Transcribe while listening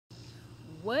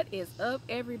What is up,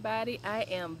 everybody? I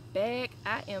am back,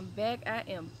 and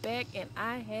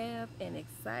I have an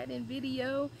exciting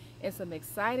video and some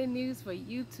exciting news for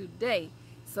you today.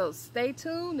 So stay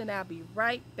tuned and I'll be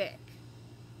right back.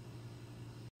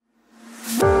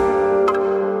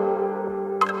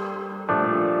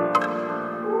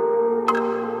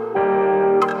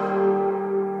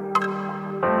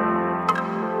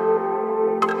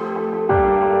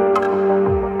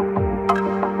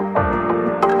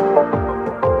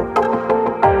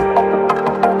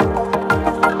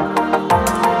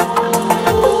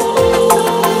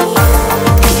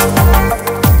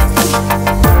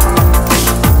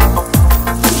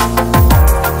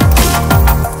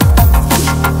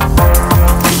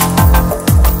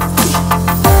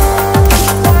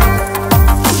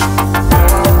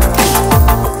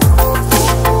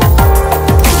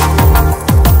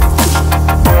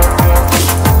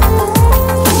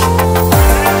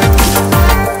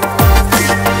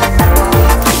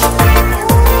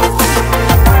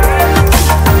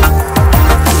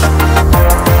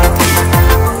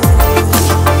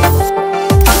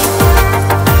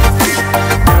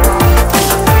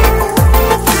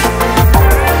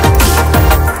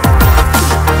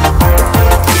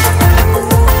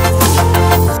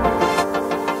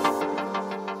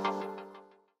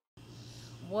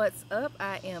 What's up?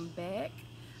 I am back.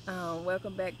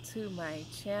 Welcome back to my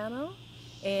channel,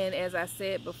 and as I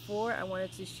said before, I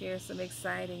wanted to share some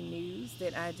exciting news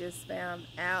that I just found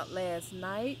out last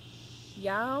night.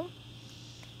 Y'all,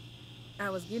 I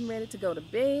was getting ready to go to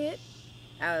bed.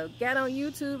 I got on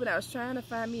YouTube and I was trying to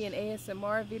find me an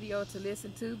ASMR video to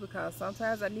listen to, because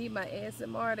sometimes I need my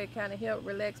ASMR to kind of help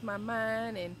relax my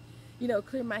mind and, you know,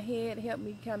 clear my head, help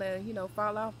me kind of, you know,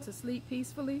 fall off to sleep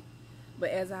peacefully.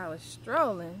 But as I was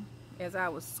scrolling,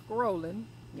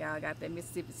 y'all got that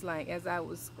Mississippi slang, as I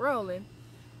was scrolling,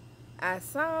 I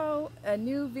saw a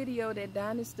new video that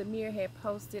Dennis Demir had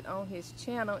posted on his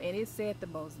channel, and it said the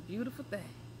most beautiful thing.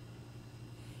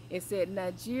 It said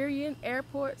Nigerian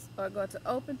airports are going to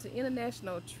open to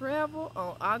international travel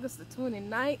on August the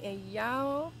 29th, and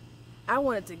y'all, I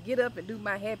wanted to get up and do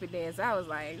my happy dance. I was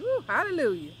like, ooh,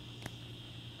 hallelujah.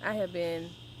 I have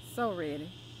been so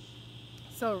ready.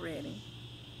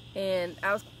 And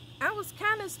I was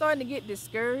kind of starting to get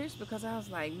discouraged, because I was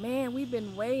like, man, we've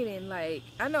been waiting. Like,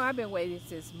 I know I've been waiting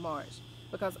since March,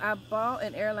 because I bought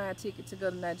an airline ticket to go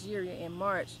to Nigeria in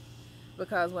March,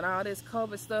 because when all this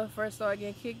COVID stuff first started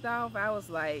getting kicked off, I was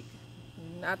like,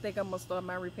 I think I'm gonna start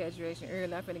my repatriation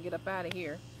early. I'm gonna get up out of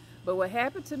here. But what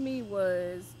happened to me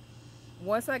was,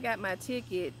 once I got my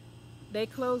ticket, they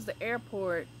closed the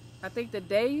airport. I think the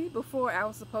day before I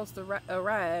was supposed to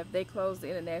arrive, they closed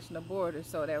the international border,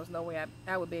 so there was no way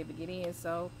I would be able to get in.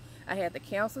 So I had to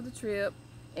cancel the trip,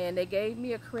 and they gave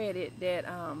me a credit that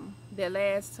that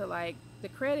lasts to, like, the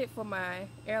credit for my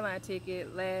airline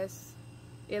ticket lasts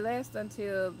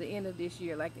until the end of this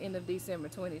year, like the end of December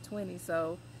 2020.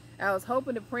 So I was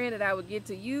hoping and praying that I would get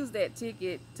to use that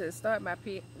ticket to start my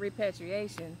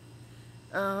repatriation,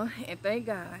 and thank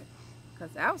God.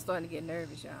 Because I was starting to get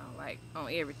nervous, y'all, like,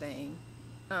 on everything.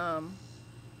 And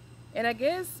I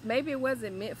guess maybe it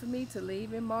wasn't meant for me to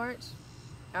leave in March.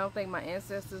 I don't think my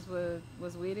ancestors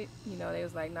was with it. You know, they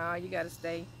was like, nah, you got to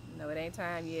stay. You know, it ain't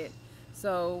time yet.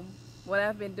 So what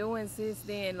I've been doing since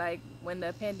then, like when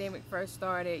the pandemic first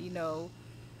started, you know,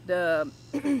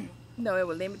 you know, it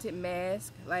was limited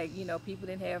masks. Like, you know, people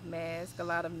didn't have masks. A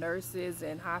lot of nurses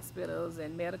and hospitals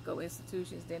and medical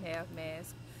institutions didn't have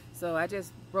masks. So I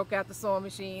just broke out the sewing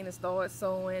machine and started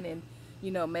sewing and,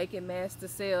 you know, making masks to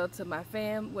sell to my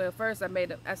fam. Well, first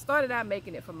I started out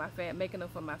making it for making them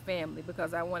for my family,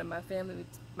 because I wanted my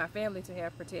family to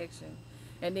have protection.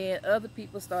 And then other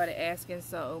people started asking,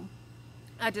 so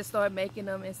I just started making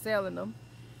them and selling them.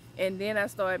 And then I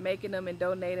started making them and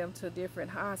donating them to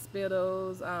different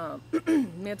hospitals,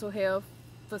 mental health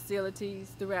facilities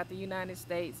throughout the United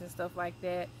States and stuff like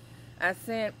that. I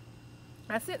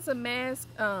sent some masks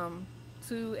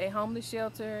to a homeless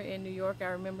shelter in New York. I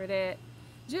remember that.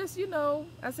 Just, you know,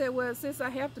 I said, well, since I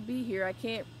have to be here, I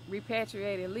can't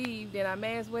repatriate and leave, then I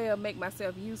may as well make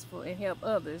myself useful and help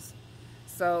others.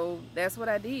 So that's what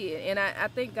I did. And I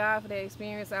thank God for that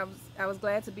experience. I was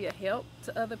glad to be a help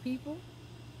to other people,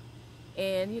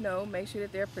 and, you know, make sure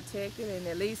that they're protected and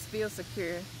at least feel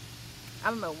secure. I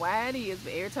don't know why it is,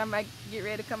 but every time I get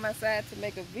ready to come outside to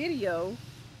make a video,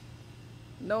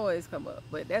 noise come up.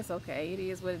 But that's okay. It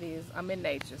is what it is. I'm in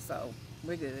nature, so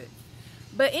we're good.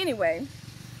 But anyway,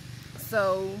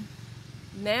 so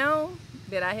now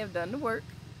that I have done the work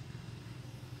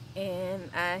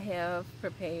and I have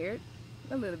prepared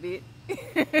a little bit,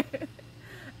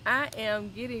 I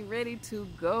am getting ready to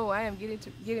go. I am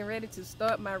getting ready to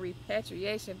start my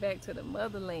repatriation back to the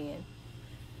motherland.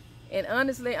 And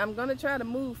honestly, I'm gonna try to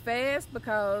move fast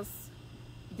because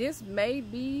this may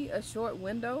be a short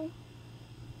window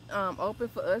open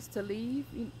for us to leave,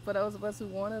 for those of us who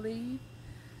want to leave.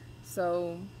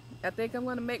 So I think I'm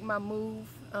gonna make my move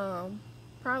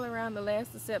probably around the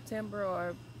last of September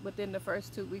or within the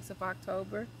first 2 weeks of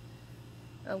October.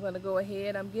 I'm gonna go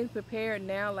ahead. I'm getting prepared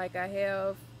now. Like, I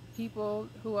have people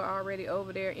who are already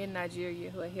over there in Nigeria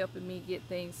who are helping me get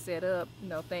things set up.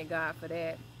 Thank God for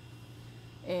that.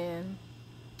 And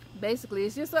basically,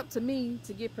 it's just up to me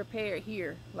to get prepared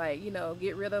here. Like,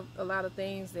 get rid of a lot of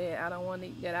things that I don't want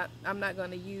to, I'm not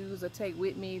going to use or take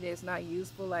with me that's not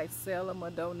useful, like sell them or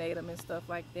donate them and stuff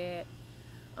like that.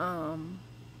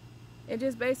 And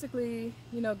just basically,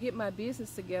 get my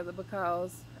business together,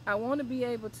 because I want to be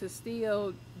able to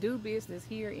still do business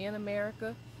here in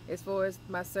America as far as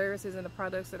my services and the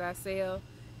products that I sell,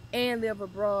 and live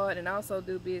abroad and also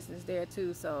do business there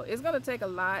too. So it's going to take a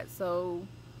lot. So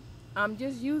I'm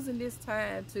just using this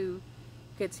time to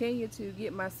continue to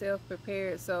get myself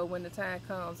prepared, so when the time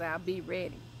comes, I'll be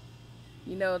ready.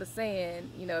 You know the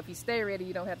saying, if you stay ready,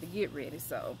 you don't have to get ready.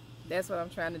 So that's what I'm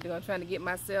trying to do. I'm trying to get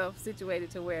myself situated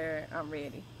to where I'm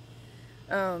ready.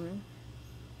 I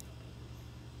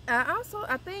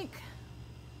think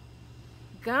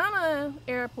Ghana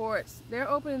airports, they're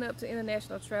opening up to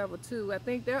international travel too. I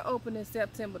think they're opening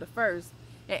September the 1st.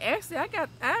 And actually, I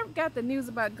got the news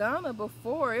about Ghana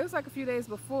before. It was like a few days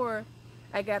before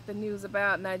I got the news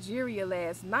about Nigeria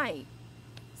last night.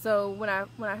 So when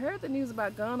I heard the news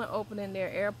about Ghana opening their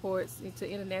airports to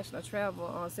international travel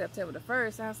on September the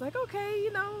 1st, I was like, okay,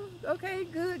 okay,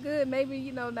 good.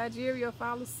 Maybe, Nigeria will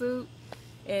follow suit,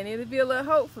 and it'll be a little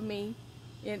hope for me.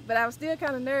 But I was still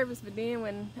kind of nervous. But then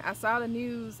when I saw the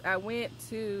news, I went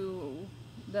to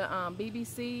the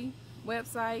BBC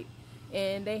website,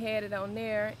 and they had it on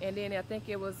there. And then I think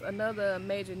it was another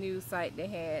major news site. They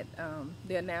had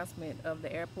the announcement of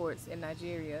the airports in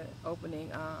Nigeria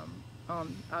opening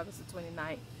on August the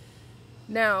 29th.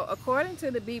 Now, according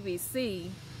to the BBC,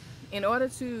 in order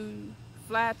to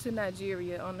fly to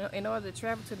Nigeria, in order to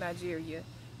travel to Nigeria,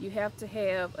 you have to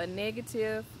have a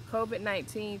negative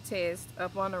COVID-19 test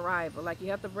upon arrival. Like, you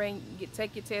have to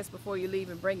take your test before you leave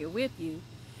and bring it with you.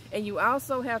 And you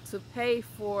also have to pay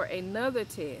for another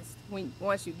test.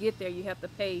 Once you get there, you have to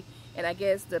pay. And I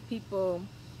guess the people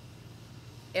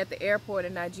at the airport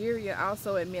in Nigeria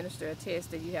also administer a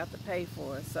test that you have to pay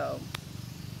for. So,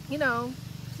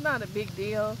 it's not a big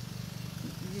deal.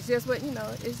 It's just what,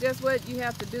 it's just what you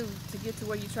have to do to get to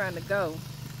where you're trying to go.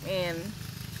 And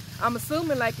I'm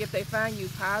assuming, like, if they find you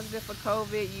positive for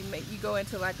COVID, you go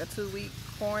into like a 2-week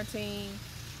quarantine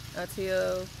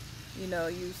until,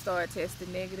 you start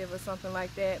testing negative or something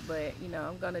like that. But,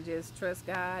 I'm going to just trust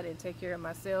God and take care of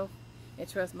myself and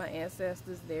trust my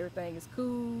ancestors that everything is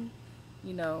cool,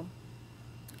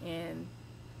 and,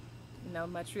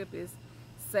 my trip is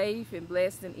safe and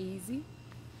blessed and easy.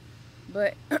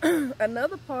 But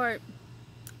another part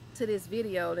to this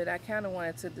video that I kind of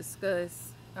wanted to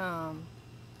discuss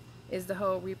is the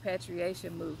whole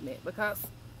repatriation movement. Because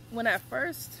when I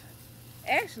first,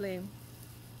 actually,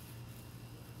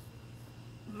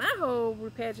 my whole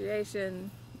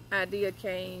repatriation idea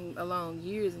came along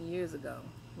years and years ago.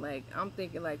 Like, I'm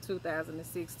thinking like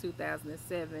 2006,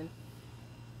 2007,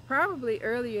 probably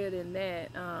earlier than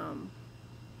that.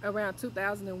 Around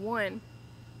 2001,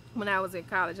 when I was in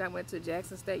college, I went to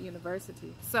Jackson State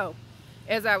University. So,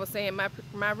 as I was saying,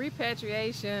 my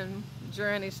repatriation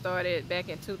journey started back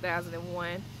in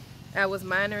 2001. I was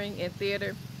minoring in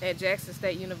theater at Jackson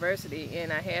State University,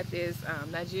 and I had this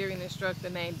Nigerian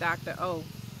instructor named Dr. O.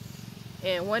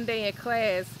 And one day in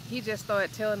class, he just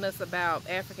started telling us about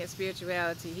African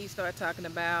spirituality. He started talking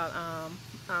about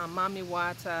Mami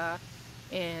Wata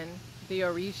and the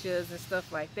Orishas and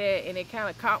stuff like that, and it kind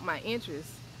of caught my interest.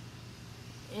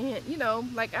 And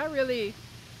like, I really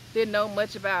didn't know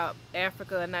much about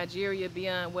Africa and Nigeria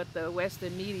beyond what the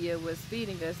Western media was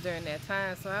feeding us during that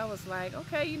time. So I was like,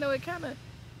 okay, it kind of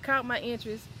caught my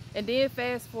interest. And then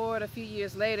fast forward a few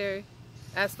years later,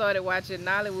 I started watching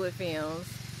Nollywood films,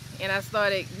 and I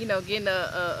started, getting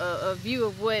a view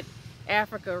of what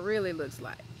Africa really looks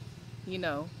like,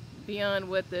 beyond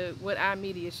what our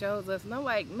media shows us. And I'm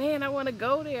like, man, I want to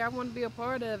go there. I want to be a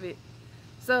part of it.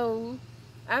 So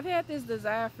I've had this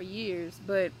desire for years,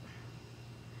 but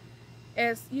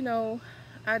as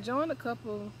I joined a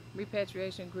couple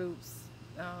repatriation groups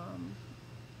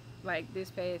like this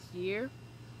past year,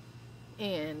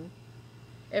 and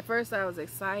at first I was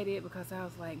excited because I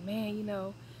was like,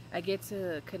 man, I get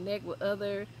to connect with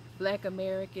other Black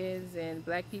Americans and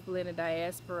Black people in the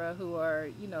diaspora who are,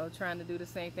 you know, trying to do the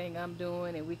same thing I'm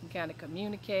doing, and we can kind of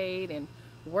communicate and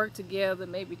work together,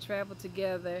 maybe travel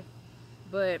together.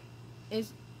 But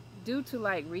it's due to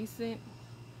like recent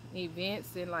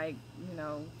events and like, you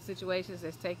know, situations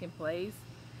that's taking place,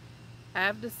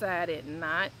 I've decided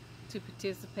not to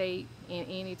participate in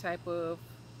any type of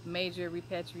major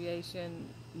repatriation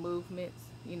movements,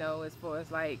 you know, as far as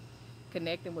like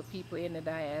connecting with people in the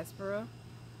diaspora.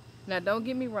 Now, don't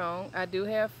get me wrong, I do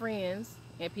have friends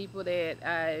and people that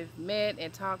I've met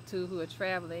and talked to who are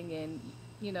traveling, and,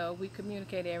 you know, we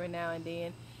communicate every now and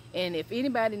then. And if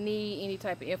anybody need any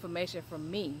type of information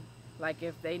from me, like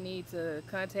if they need to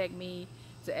contact me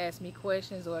to ask me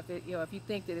questions, or if it, you know, if you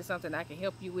think that it's something I can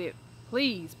help you with,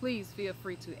 please feel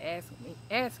free to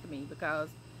ask me, because,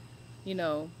 you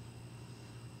know,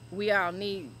 we all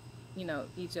need, you know,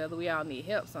 each other. We all need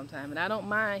help sometime, and I don't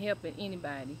mind helping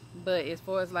anybody. But as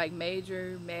far as like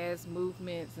major mass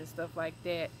movements and stuff like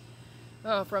that,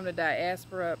 from the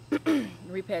diaspora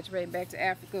repatriating back to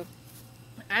Africa,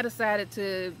 I decided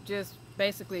to just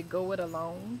basically go it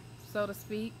alone, so to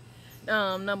speak.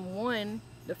 Number one,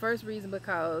 the first reason,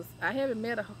 because I haven't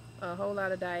met a whole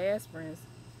lot of diasporans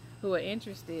who are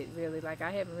interested, really. Like,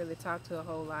 I haven't really talked to a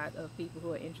whole lot of people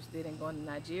who are interested in going to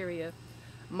Nigeria.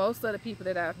 Most of the people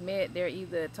that I've met, they're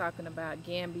either talking about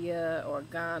Gambia or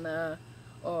Ghana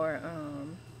or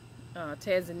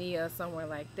Tanzania, somewhere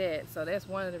like that. So that's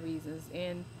one of the reasons.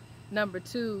 And number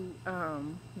two,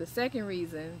 the second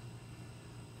reason,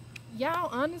 y'all,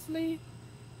 honestly,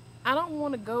 I don't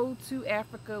want to go to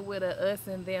Africa with a us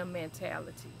and them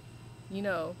mentality. You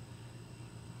know,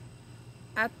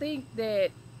 I think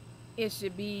that it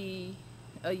should be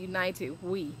a united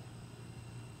we.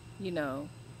 You know,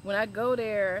 when I go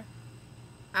there,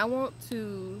 I want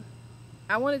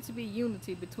it to be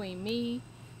unity between me,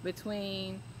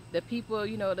 between the people,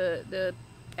 you know, the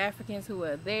Africans who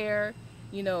are there,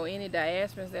 you know, any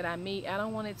diasporans that I meet. I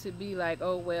don't want it to be like,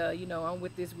 oh, well, you know, I'm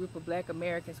with this group of Black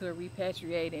Americans who are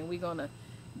repatriating, and we're going to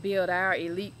build our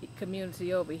elite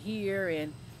community over here.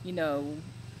 And, you know,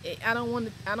 I don't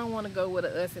want to go with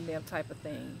a us and them type of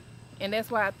thing. And that's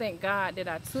why I thank God that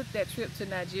I took that trip to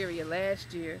Nigeria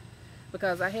last year,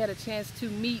 because I had a chance to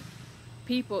meet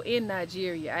people in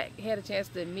Nigeria. I had a chance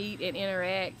to meet and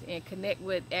interact and connect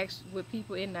with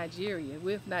people in Nigeria,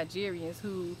 with Nigerians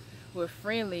who were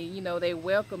friendly. You know, they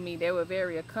welcomed me. They were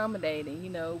very accommodating. You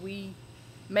know, we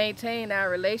maintained our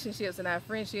relationships and our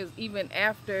friendships even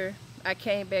after I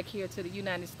came back here to the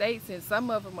United States, and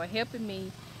some of them are helping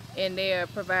me, and they're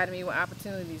providing me with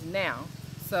opportunities now.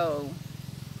 So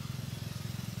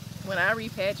when I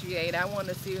repatriate, I want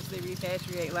to seriously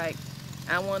repatriate. Like,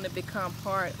 I want to become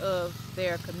part of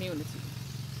their community.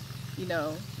 You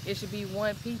know, it should be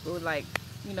one people, like,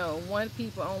 you know, one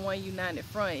people on one united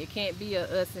front. It can't be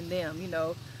a us and them, you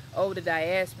know, oh, the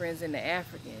diasporans and the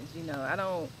Africans. You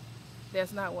know,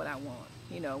 that's not what I want.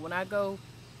 You know, when I go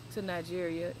to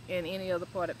Nigeria and any other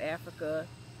part of Africa,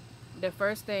 the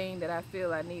first thing that I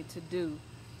feel I need to do,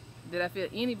 that I feel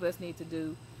any of us need to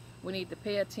do, we need to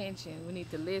pay attention, we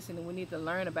need to listen, and we need to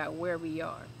learn about where we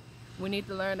are. We need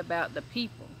to learn about the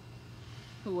people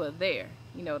who are there,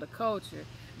 you know, the culture,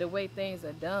 the way things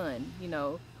are done. You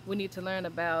know, we need to learn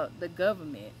about the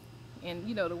government and,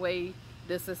 you know, the way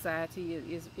the society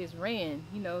is ran,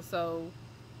 you know. So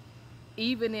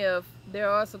even if there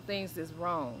are some things that's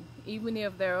wrong, even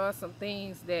if there are some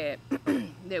things that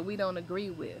that we don't agree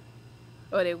with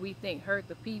or that we think hurt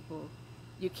the people,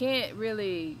 you can't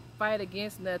really fight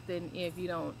against nothing if you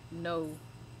don't know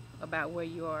about where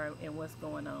you are and what's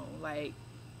going on. Like,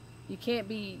 you can't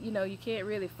be, you know, you can't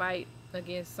really fight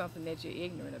against something that you're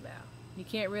ignorant about. You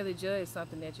can't really judge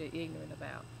something that you're ignorant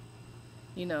about.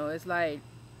 You know, it's like,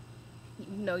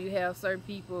 you know, you have certain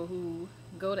people who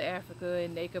go to Africa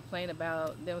and they complain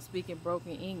about them speaking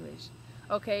broken English.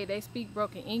 Okay, they speak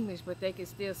broken English, but they can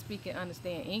still speak and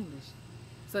understand English.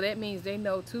 So that means they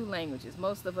know two languages.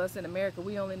 Most of us in America,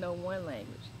 we only know one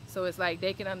language. So it's like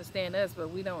they can understand us, but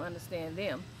we don't understand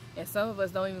them. And some of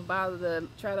us don't even bother to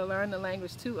try to learn the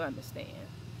language to understand.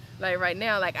 Like right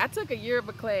now, like I took a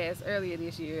Yoruba class earlier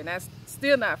this year, and I'm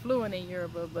still not fluent in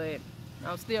Yoruba, but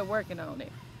I'm still working on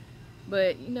it.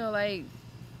 But, you know, like,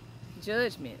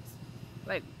 judgments.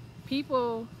 Like,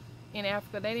 people in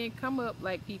Africa, they didn't come up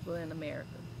like people in America.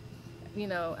 You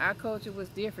know, our culture was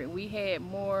different. We had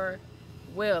more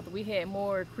wealth. We had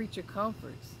more creature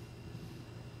comforts.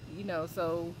 You know,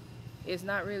 so it's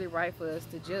not really right for us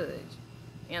to judge.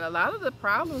 And a lot of the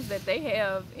problems that they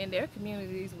have in their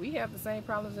communities, we have the same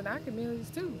problems in our communities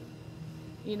too.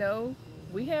 You know,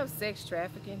 we have sex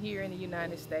trafficking here in the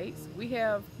United States. We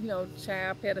have, you know,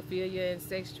 child pedophilia and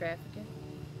sex trafficking.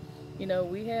 You know,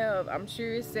 we have, I'm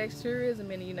sure it's sex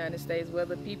tourism in the United States,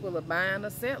 whether people are buying or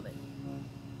selling.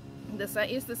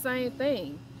 It's the same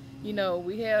thing. You know,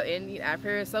 we have, and I've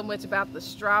heard so much about the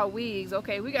straw wigs.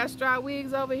 Okay, we got straw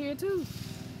wigs over here too.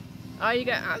 All you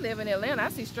got, I live in Atlanta, I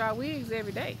see straw wigs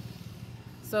every day.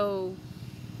 So,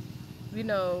 you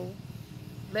know,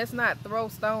 let's not throw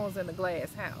stones in a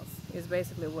glass house, is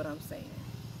basically what I'm saying.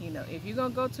 You know, if you're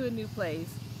going to go to a new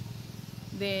place,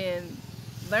 then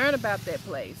learn about that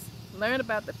place. Learn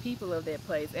about the people of that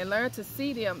place. And learn to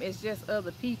see them as just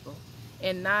other people.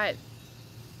 And not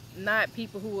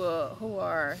people who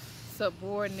are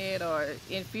subordinate or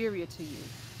inferior to you.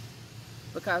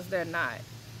 Because they're not.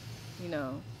 You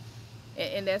know.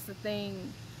 And that's the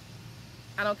thing.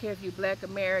 I don't care if you're Black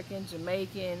American,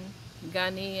 Jamaican,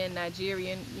 Ghanaian,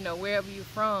 Nigerian, you know, wherever you're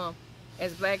from,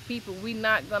 as Black people, we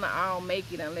not gonna all make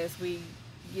it unless we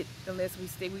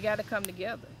stay. We gotta come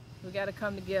together. We gotta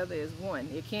come together as one.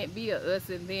 It can't be a us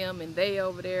and them and they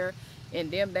over there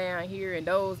and them down here and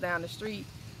those down the street.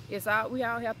 It's all, we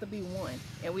all have to be one,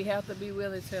 and we have to be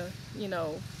willing to, you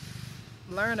know,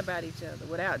 learn about each other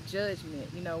without judgment,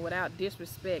 you know, without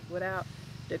disrespect, without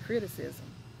the criticism.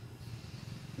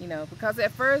 You know, because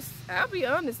at first, I'll be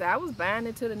honest, I was buying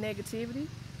into the negativity,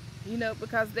 you know,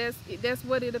 because that's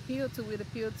what it appealed to. It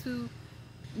appealed to,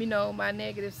 you know, my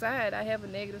negative side. I have a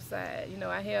negative side. You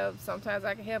know, sometimes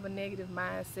I can have a negative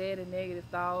mindset and negative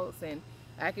thoughts, and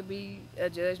I could be a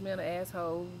judgmental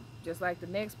asshole just like the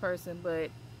next person,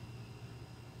 but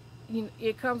you know,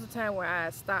 it comes a time where I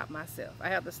stop myself. I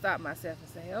have to stop myself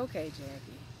and say, okay,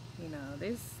 Jackie, you know,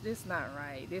 this not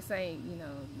right. This ain't, you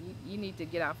know, you need to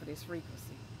get off of this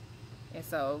frequency. And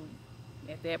so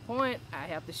at that point, I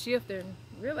have to shift and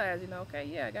realize, you know, okay,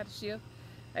 yeah, I got to shift.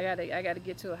 I got to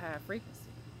get to a higher frequency,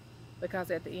 because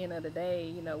at the end of the day,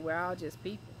 you know, we're all just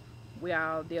people. We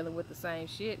all dealing with the same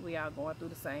shit. We all going through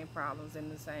the same problems in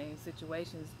the same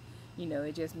situations. You know,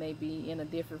 it just may be in a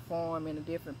different form, in a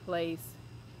different place,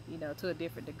 you know, to a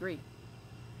different degree.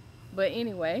 But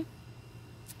anyway,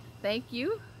 thank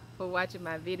you for watching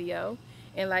my video.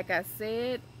 And like I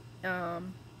said,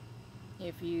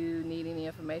 if you need any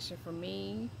information from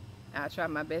me, I'll try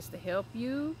my best to help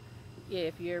you.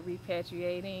 If you're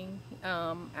repatriating,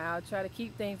 I'll try to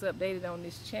keep things updated on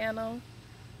this channel.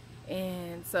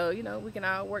 And so, you know, we can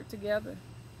all work together.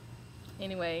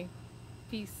 Anyway,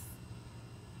 peace.